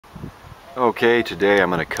Okay, today I'm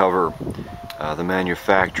going to cover the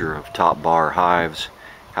manufacture of top bar hives,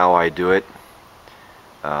 how I do it.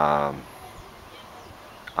 I'm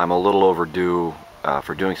a little overdue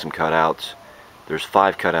for doing some cutouts. There's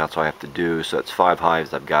 5 cutouts I have to do, so that's 5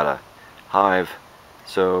 hives I've got to hive.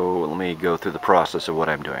 So let me go through the process of what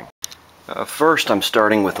I'm doing. First, I'm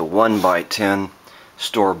starting with a 1x10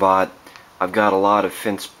 store-bought. I've got a lot of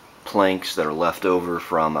fence planks that are left over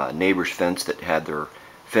from a neighbor's fence that had their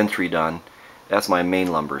fence redone. That's my main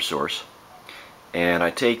lumber source. And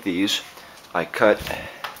I take these, I cut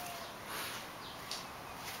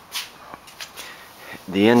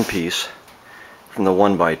the end piece from the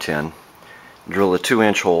 1x10, drill a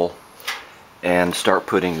 2-inch hole, and start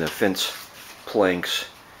putting the fence planks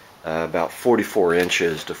about 44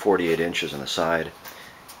 inches to 48 inches on the side.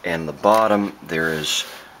 And the bottom there is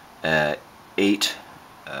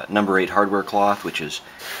number 8 hardware cloth, which is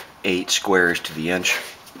 8 squares to the inch.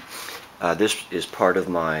 This is part of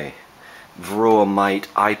my Varroa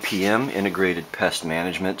IPM, Integrated Pest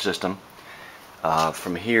Management System.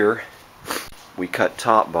 From here, we cut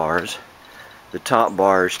top bars. The top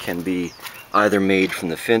bars can be either made from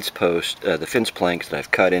the fence planks that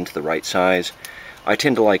I've cut into the right size. I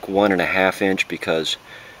tend to like 1.5 inch because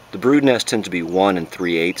the brood nest tends to be 1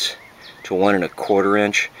 3/8 to 1 1/4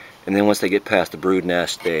 inch, and then once they get past the brood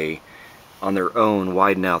nest, they on their own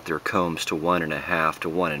widen out their combs to 1.5 to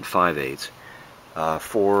 1 5/8.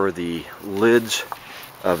 For the lids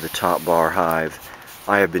of the top bar hive,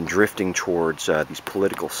 I have been drifting towards these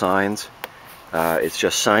political signs. It's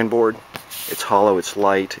just signboard. It's hollow, it's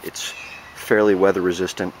light, it's fairly weather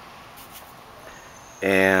resistant,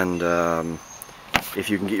 and if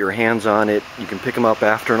you can get your hands on it, you can pick them up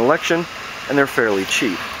after an election, and they're fairly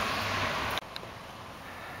cheap.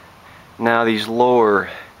 Now these lower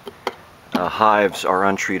hives are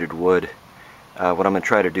untreated wood. What I'm going to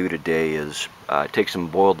try to do today is take some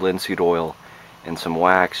boiled linseed oil and some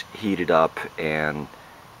wax, heat it up, and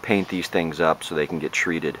paint these things up so they can get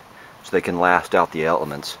treated, so they can last out the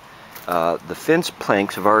elements. The fence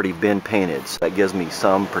planks have already been painted, so that gives me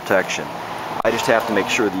some protection. I just have to make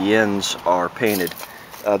sure the ends are painted.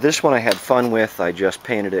 This one I had fun with. I just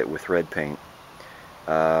painted it with red paint.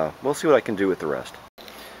 We'll see what I can do with the rest.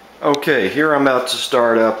 Okay, here I'm about to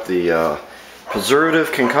start up the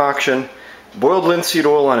preservative concoction. Boiled linseed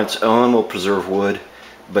oil on its own will preserve wood,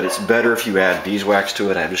 but it's better if you add beeswax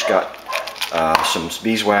to it. I've just got some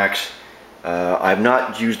beeswax. I've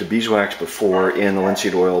not used the beeswax before in the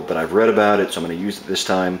linseed oil, but I've read about it, so I'm going to use it this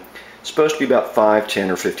time. It's supposed to be about 5,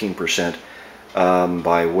 10, or 15%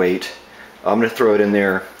 by weight. I'm going to throw it in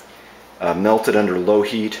there, melt it under low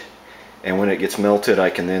heat, and when it gets melted,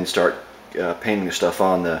 I can then start painting the stuff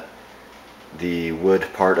on the wood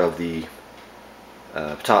part of the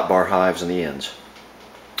top bar hives and the ends.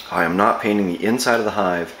 I am not painting the inside of the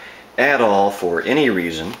hive at all for any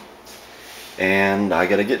reason, and I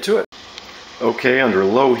gotta get to it. Okay, under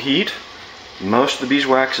low heat, most of the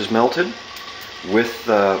beeswax is melted. With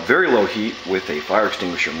very low heat with a fire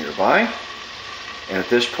extinguisher nearby, and at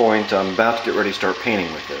this point I'm about to get ready to start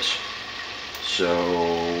painting with this. So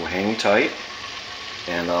hang tight,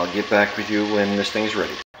 and I'll get back with you when this thing's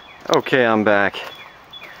ready. Okay, I'm back.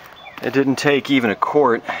 It didn't take even a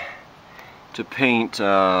quart to paint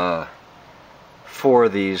 4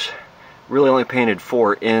 of these. Really only painted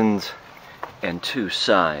 4 ends and 2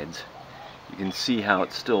 sides. You can see how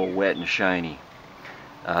it's still wet and shiny.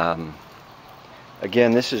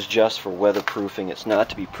 Again, this is just for weatherproofing. It's not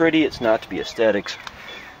to be pretty, it's not to be aesthetics.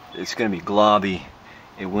 It's going to be globby.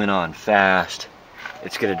 It went on fast.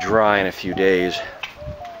 It's going to dry in a few days.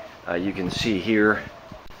 You can see here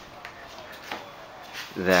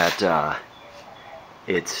that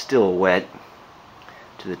it's still wet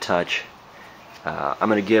to the touch. I'm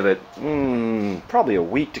going to give it probably a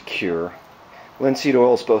week to cure. Linseed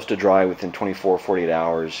oil is supposed to dry within 24-48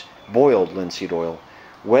 hours. Boiled linseed oil.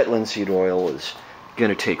 Wet linseed oil is going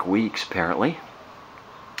to take weeks, apparently.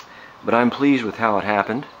 But I'm pleased with how it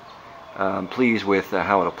happened. I'm pleased with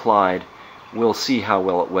how it applied. We'll see how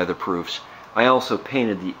well it weatherproofs. I also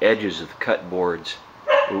painted the edges of the cut boards.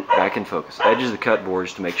 Ooh, back in focus. Edges of the cut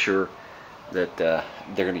boards to make sure that they're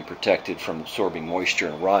going to be protected from absorbing moisture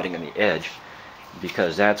and rotting on the edge,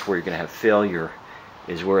 because that's where you're going to have failure,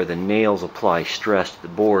 is where the nails apply stress to the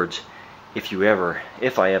boards. If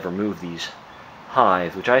I ever move these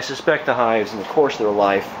hives, which I suspect the hives in the course of their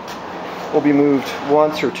life will be moved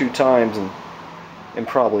once or 2 times in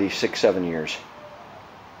probably 6-7 years.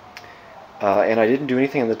 And I didn't do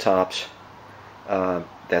anything on the tops.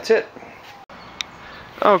 That's it.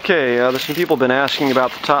 Okay, there's some people have been asking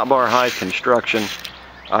about the top bar hive construction,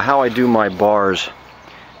 how I do my bars.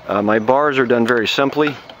 My bars are done very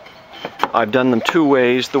simply. I've done them two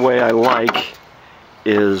ways. The way I like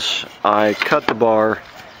is I cut the bar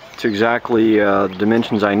to exactly the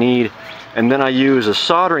dimensions I need, and then I use a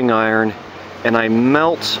soldering iron and I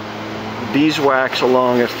melt beeswax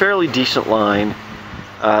along a fairly decent line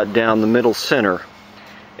down the middle center,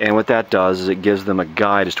 and what that does is it gives them a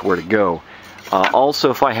guide as to where to go.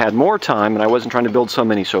 Also, if I had more time and I wasn't trying to build so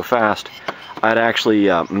many so fast, I'd actually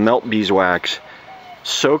melt beeswax,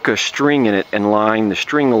 soak a string in it, and line the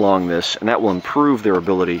string along this, and that will improve their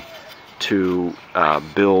ability to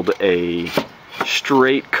build a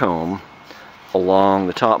straight comb along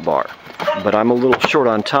the top bar. But I'm a little short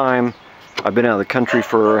on time. I've been out of the country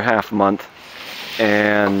for half a month,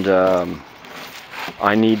 and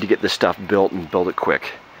I need to get this stuff built and build it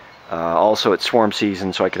quick. Also, it's swarm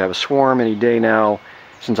season, so I could have a swarm any day now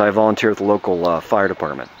since I volunteer with the local fire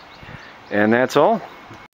department. And that's all.